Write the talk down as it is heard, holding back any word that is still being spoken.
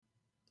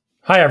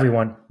Hi,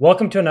 everyone.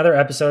 Welcome to another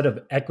episode of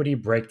Equity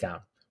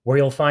Breakdown, where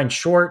you'll find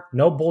short,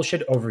 no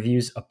bullshit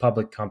overviews of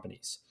public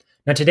companies.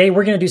 Now, today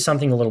we're going to do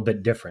something a little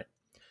bit different.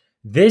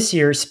 This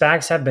year,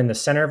 SPACs have been the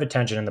center of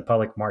attention in the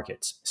public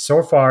markets.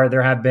 So far,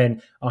 there have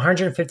been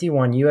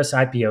 151 US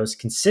IPOs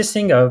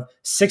consisting of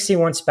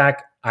 61 SPAC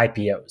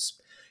IPOs.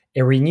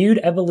 A renewed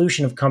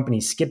evolution of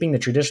companies skipping the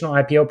traditional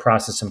IPO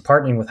process and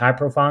partnering with high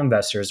profile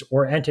investors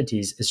or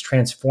entities is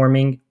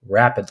transforming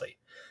rapidly.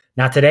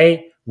 Now,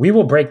 today, we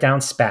will break down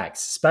SPACs,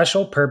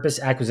 special purpose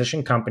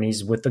acquisition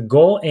companies, with the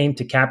goal aimed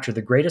to capture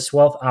the greatest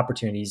wealth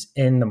opportunities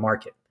in the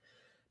market.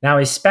 Now,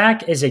 a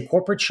SPAC is a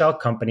corporate shell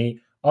company,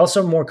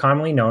 also more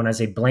commonly known as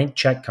a blank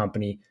check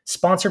company,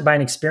 sponsored by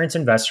an experienced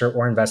investor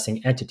or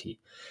investing entity.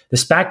 The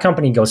SPAC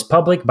company goes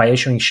public by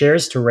issuing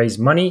shares to raise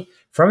money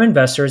from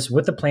investors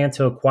with the plan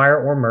to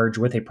acquire or merge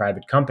with a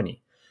private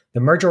company. The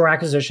merger or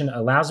acquisition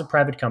allows a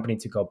private company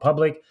to go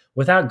public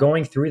without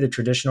going through the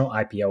traditional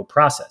IPO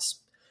process.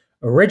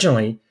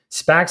 Originally,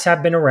 SPACs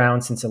have been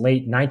around since the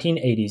late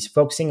 1980s,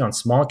 focusing on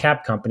small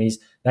cap companies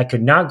that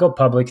could not go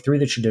public through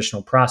the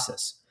traditional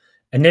process.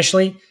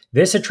 Initially,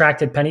 this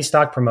attracted penny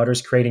stock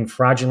promoters creating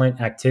fraudulent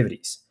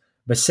activities.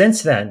 But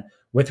since then,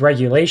 with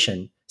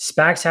regulation,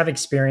 SPACs have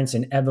experienced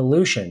an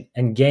evolution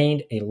and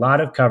gained a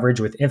lot of coverage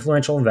with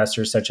influential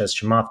investors such as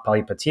Chamath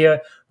Palihapitiya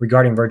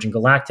regarding Virgin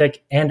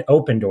Galactic and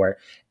Opendoor,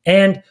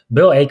 and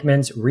Bill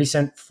Ackman's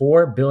recent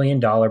 $4 billion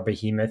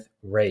behemoth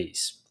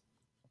raise.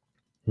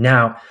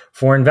 Now,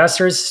 for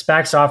investors,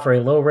 SPACs offer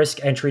a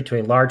low-risk entry to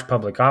a large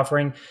public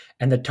offering,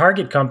 and the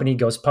target company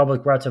goes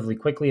public relatively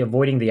quickly,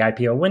 avoiding the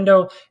IPO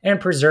window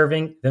and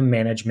preserving the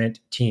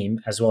management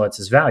team as well as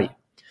its value.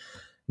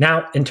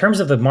 Now, in terms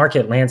of the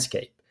market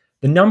landscape,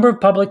 the number of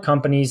public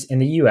companies in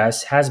the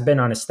U.S. has been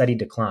on a steady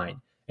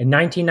decline. In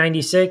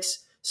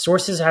 1996,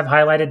 sources have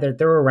highlighted that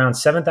there were around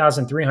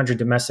 7,300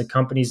 domestic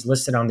companies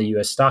listed on the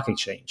U.S. stock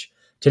exchange.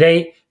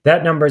 Today,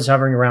 that number is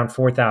hovering around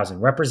 4,000,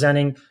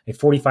 representing a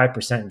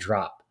 45%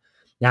 drop.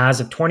 Now,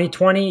 as of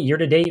 2020, year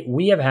to date,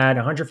 we have had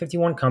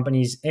 151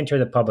 companies enter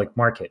the public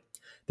market.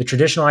 The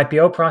traditional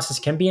IPO process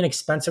can be an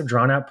expensive,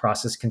 drawn-out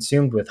process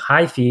consumed with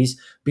high fees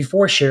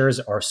before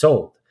shares are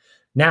sold.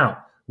 Now,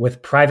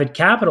 with private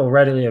capital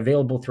readily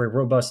available through a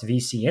robust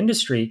VC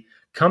industry,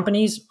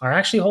 companies are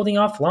actually holding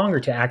off longer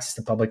to access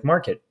the public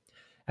market.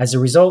 As a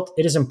result,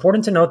 it is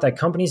important to note that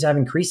companies have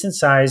increased in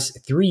size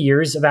 3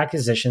 years of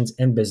acquisitions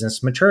and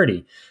business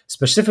maturity,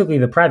 specifically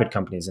the private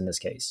companies in this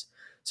case.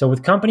 So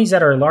with companies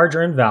that are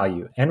larger in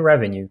value and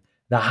revenue,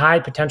 the high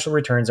potential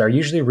returns are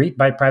usually reaped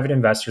by private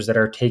investors that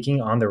are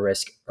taking on the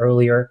risk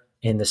earlier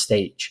in the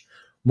stage.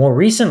 More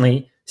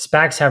recently,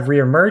 SPACs have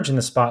reemerged in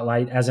the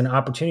spotlight as an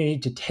opportunity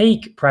to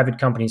take private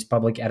companies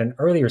public at an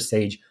earlier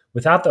stage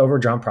without the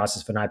overdrawn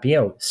process of an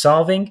IPO,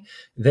 solving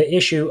the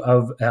issue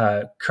of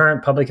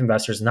current public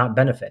investors not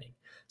benefiting.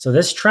 So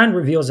this trend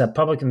reveals that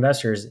public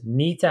investors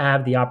need to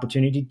have the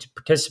opportunity to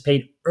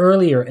participate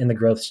earlier in the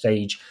growth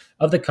stage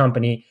of the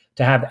company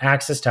to have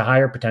access to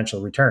higher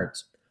potential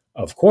returns.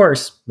 Of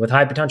course, with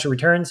high potential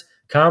returns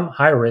come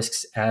high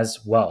risks as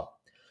well.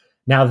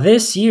 Now,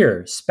 this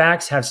year,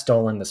 SPACs have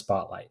stolen the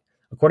spotlight.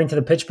 According to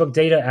the PitchBook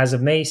data, as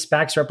of May,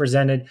 SPACs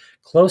represented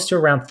close to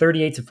around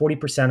 38 to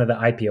 40% of the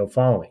IPO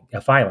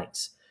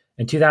filings.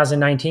 In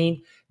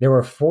 2019, there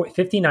were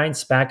 59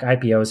 SPAC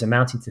IPOs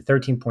amounting to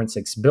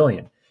 $13.6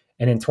 billion.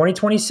 And in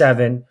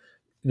 2027,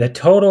 the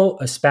total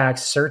SPACs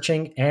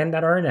searching and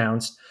that are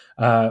announced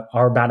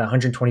are about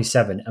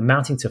 127,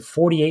 amounting to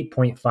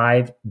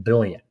 $48.5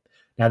 billion.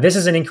 Now, this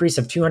is an increase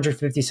of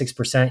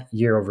 256%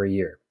 year over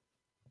year.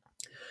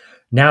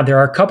 Now, there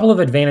are a couple of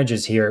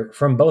advantages here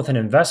from both an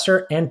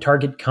investor and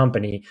target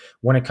company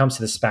when it comes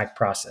to the SPAC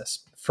process.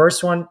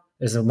 First one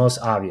is the most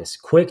obvious,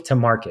 quick to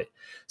market.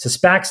 So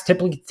SPACs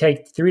typically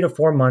take 3 to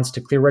 4 months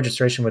to clear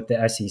registration with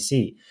the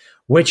SEC,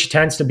 which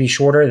tends to be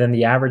shorter than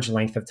the average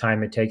length of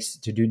time it takes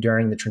to do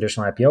during the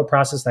traditional IPO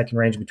process that can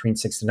range between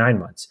 6 to 9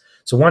 months.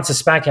 So once a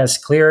SPAC has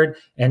cleared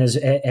and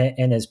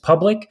is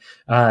public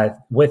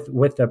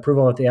with the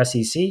approval of the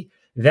SEC,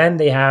 then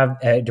they have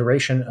a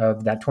duration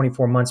of that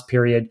 24 months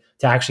period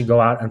to actually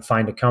go out and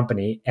find a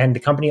company, and the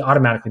company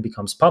automatically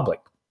becomes public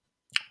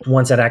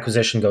once that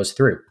acquisition goes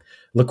through.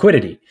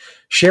 Liquidity.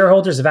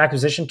 Shareholders of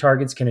acquisition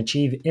targets can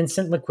achieve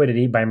instant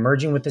liquidity by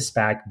merging with the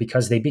SPAC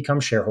because they become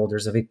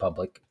shareholders of a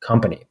public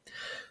company.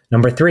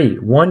 Number 3,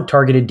 one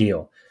targeted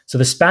deal. So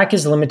the SPAC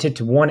is limited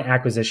to one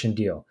acquisition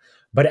deal.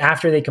 But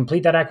after they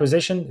complete that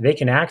acquisition, they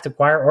can act,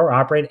 acquire, or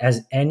operate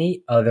as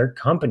any other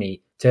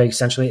company to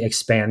essentially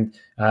expand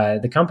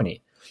the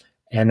company.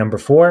 And number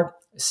 4,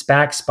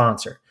 SPAC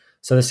sponsor.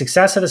 So the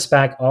success of the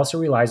SPAC also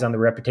relies on the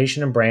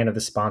reputation and brand of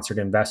the sponsored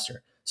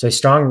investor. So a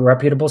strong,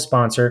 reputable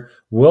sponsor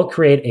will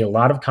create a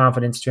lot of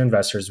confidence to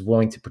investors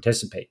willing to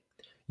participate.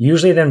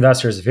 Usually the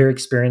investor is very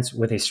experienced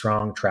with a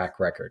strong track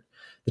record.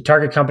 The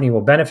target company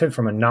will benefit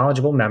from a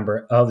knowledgeable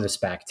member of the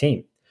SPAC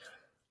team.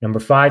 Number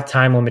 5,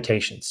 time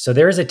limitations. So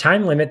there is a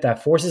time limit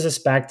that forces a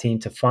SPAC team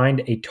to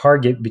find a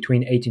target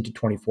between 18 to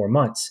 24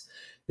 months.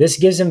 This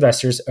gives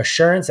investors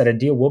assurance that a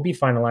deal will be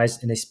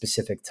finalized in a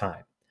specific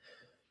time.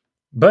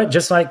 But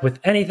just like with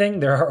anything,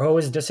 there are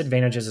always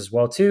disadvantages as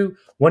well too,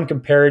 when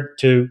compared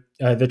to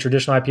the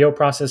traditional IPO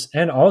process,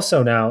 and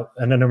also now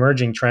an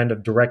emerging trend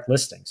of direct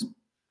listings.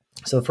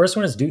 So the first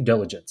one is due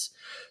diligence.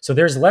 So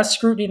there's less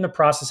scrutiny in the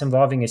process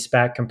involving a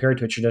SPAC compared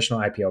to a traditional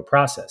IPO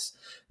process.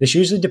 This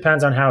usually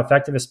depends on how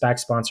effective a SPAC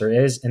sponsor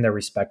is in their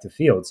respective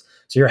fields.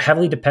 So you're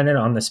heavily dependent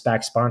on the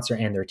SPAC sponsor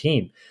and their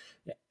team.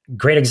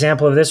 Great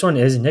example of this one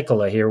is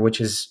Nikola here, which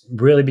is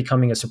really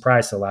becoming a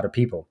surprise to a lot of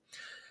people.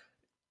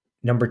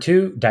 Number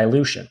two,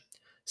 dilution.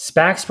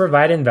 SPACs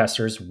provide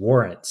investors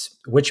warrants,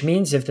 which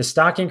means if the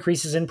stock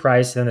increases in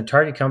price, then the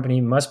target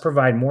company must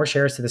provide more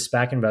shares to the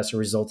SPAC investor,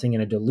 resulting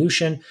in a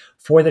dilution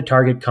for the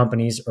target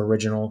company's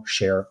original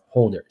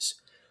shareholders.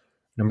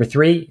 Number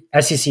three,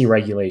 SEC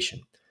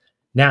regulation.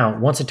 Now,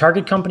 once a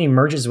target company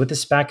merges with a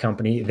SPAC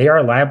company, they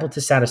are liable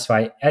to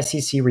satisfy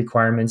SEC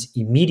requirements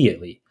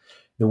immediately.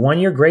 The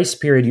 1-year grace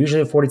period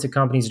usually afforded to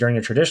companies during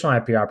the traditional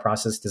IPO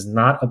process does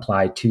not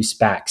apply to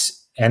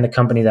SPACs and the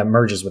company that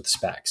merges with the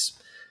SPACs.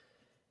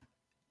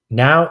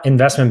 Now,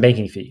 investment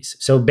banking fees.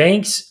 So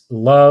banks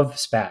love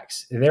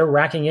SPACs. They're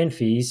racking in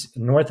fees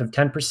north of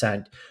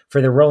 10% for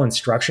their role in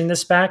structuring the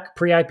SPAC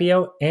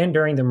pre-IPO and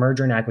during the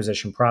merger and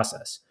acquisition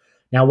process.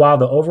 Now, while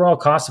the overall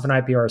cost of an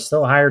IPO are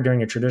still higher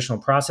during a traditional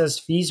process,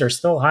 fees are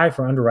still high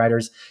for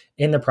underwriters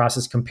in the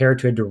process compared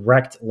to a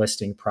direct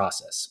listing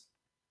process.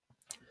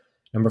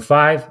 Number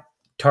five,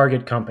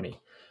 target company.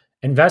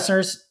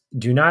 Investors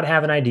do not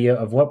have an idea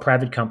of what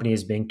private company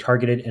is being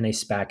targeted in a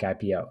SPAC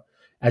IPO.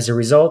 As a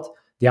result,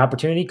 the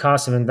opportunity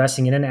cost of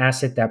investing in an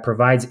asset that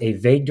provides a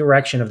vague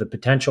direction of the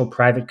potential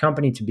private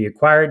company to be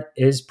acquired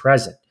is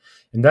present.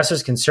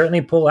 Investors can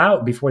certainly pull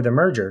out before the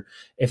merger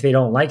if they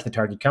don't like the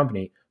target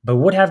company, but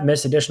would have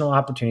missed additional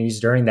opportunities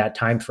during that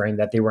time frame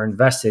that they were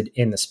invested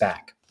in the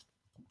SPAC.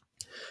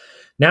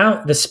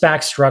 Now, the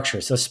SPAC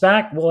structure. So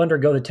SPAC will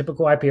undergo the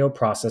typical IPO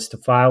process to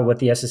file with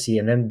the SEC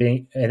and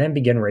then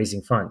begin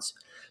raising funds.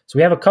 So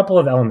we have a couple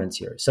of elements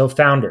here. So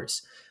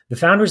founders. The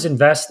founders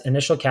invest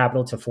initial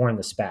capital to form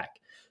the SPAC.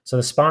 So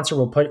the sponsor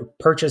will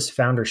purchase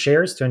founder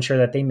shares to ensure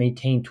that they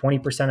maintain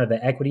 20% of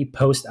the equity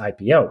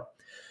post-IPO.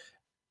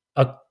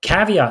 A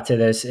caveat to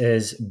this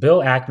is Bill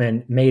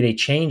Ackman made a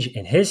change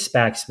in his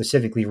SPAC,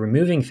 specifically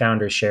removing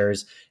founder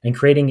shares and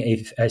creating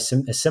a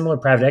similar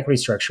private equity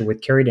structure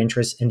with carried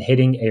interest and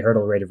hitting a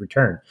hurdle rate of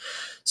return.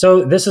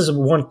 So this is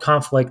one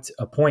conflict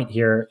point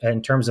here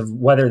in terms of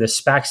whether the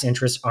SPAC's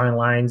interests are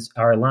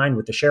aligned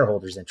with the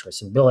shareholders'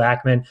 interests. And Bill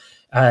Ackman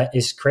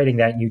is creating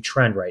that new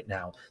trend right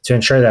now to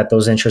ensure that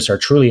those interests are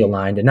truly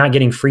aligned and not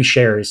getting free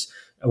shares,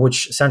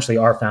 which essentially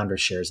are founder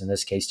shares in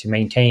this case, to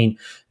maintain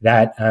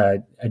that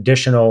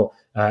additional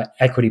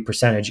equity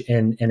percentage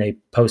in a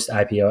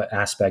post-IPO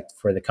aspect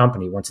for the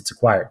company once it's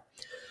acquired.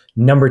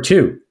 Number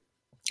two,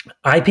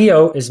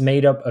 IPO is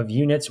made up of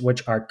units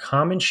which are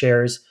common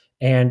shares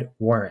and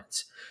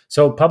warrants.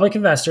 So public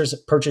investors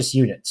purchase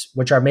units,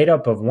 which are made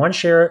up of a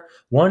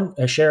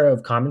share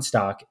of common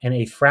stock and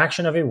a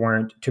fraction of a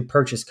warrant to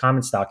purchase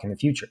common stock in the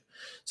future.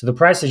 So the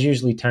price is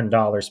usually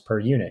 $10 per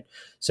unit.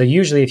 So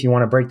usually, if you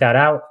want to break that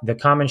out, the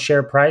common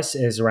share price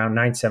is around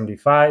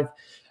 $9.75,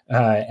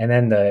 and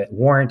then the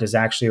warrant is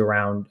actually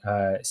around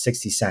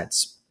 60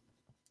 cents.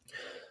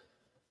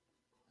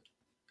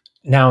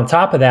 Now, on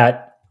top of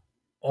that,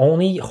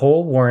 only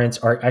whole warrants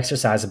are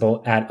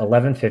exercisable at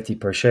 $11.50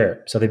 per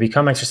share. So they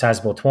become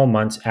exercisable 12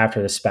 months after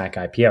the SPAC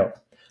IPO.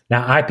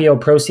 Now,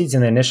 IPO proceeds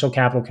and the initial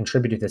capital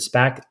contributed to the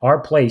SPAC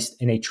are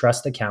placed in a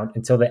trust account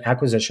until the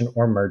acquisition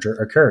or merger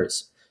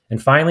occurs.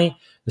 And finally,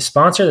 the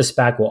sponsor of the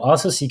SPAC will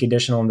also seek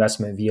additional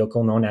investment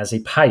vehicle known as a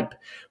PIPE,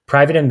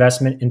 private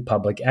investment in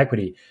public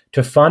equity,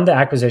 to fund the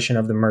acquisition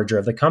of the merger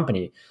of the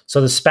company.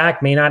 So the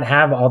SPAC may not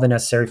have all the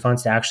necessary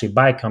funds to actually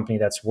buy a company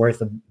that's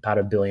worth about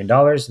 $1 billion.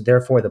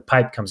 Therefore, the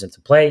PIPE comes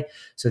into play.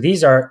 So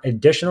these are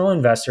additional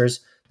investors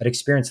that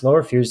experience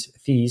lower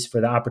fees for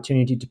the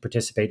opportunity to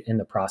participate in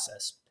the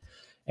process.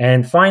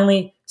 And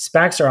finally,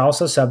 SPACs are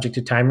also subject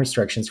to time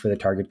restrictions for the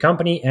target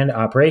company and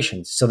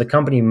operations. So the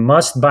company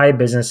must buy a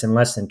business in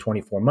less than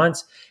 24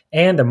 months,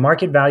 and the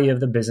market value of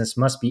the business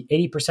must be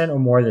 80% or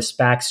more of the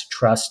SPAC's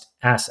trust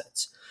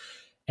assets.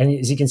 And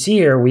as you can see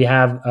here, we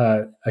have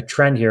a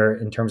trend here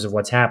in terms of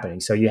what's happening.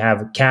 So you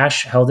have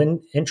cash held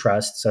in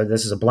trust. So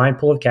this is a blind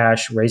pool of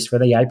cash raised for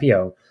the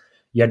IPO.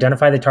 You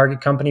identify the target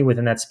company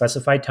within that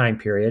specified time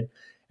period,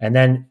 and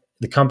then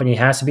the company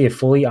has to be a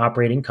fully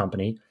operating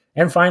company.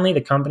 And finally,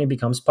 the company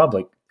becomes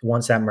public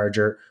once that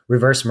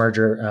reverse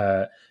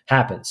merger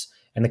happens.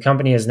 And the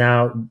company is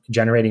now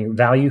generating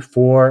value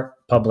for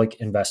public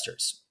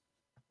investors.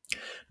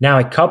 Now,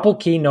 a couple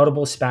key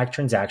notable SPAC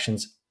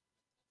transactions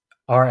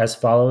are as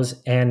follows,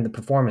 and the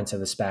performance of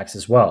the SPACs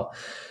as well.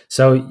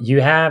 So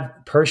you have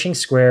Pershing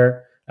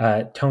Square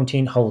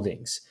Tontine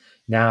Holdings.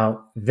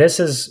 Now, this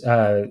is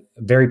a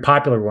very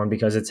popular one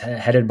because it's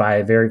headed by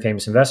a very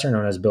famous investor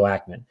known as Bill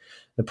Ackman.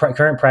 The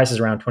current price is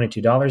around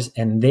 $22,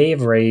 and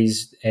they've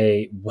raised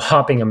a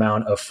whopping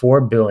amount of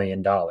 $4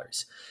 billion.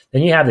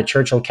 Then you have the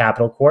Churchill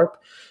Capital Corp.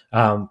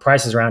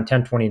 Price is around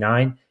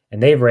 $10.29,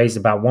 and they've raised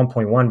about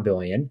 $1.1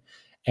 billion.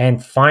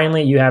 And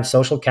finally, you have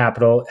Social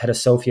Capital, head of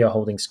Sophia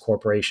Holdings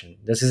Corporation.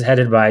 This is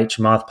headed by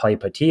Chamath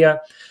Palihapitiya.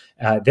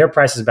 Their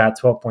price is about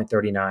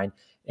 12.39,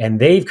 and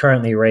they've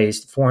currently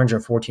raised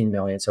 414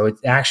 million. So it's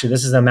actually,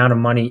 this is the amount of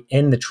money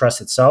in the trust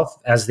itself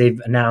as they've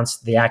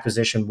announced the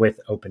acquisition with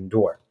Open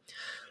Door.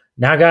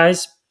 Now,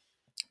 guys,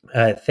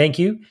 thank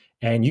you.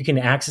 And you can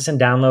access and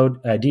download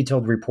a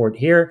detailed report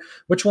here,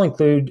 which will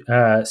include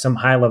some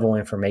high-level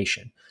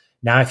information.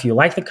 Now, if you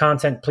like the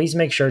content, please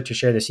make sure to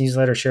share this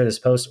newsletter, share this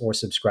post, or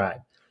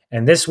subscribe.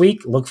 And this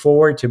week, look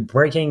forward to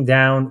breaking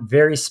down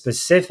very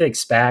specific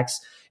SPACs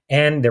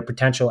and their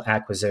potential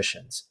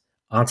acquisitions.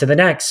 On to the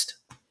next.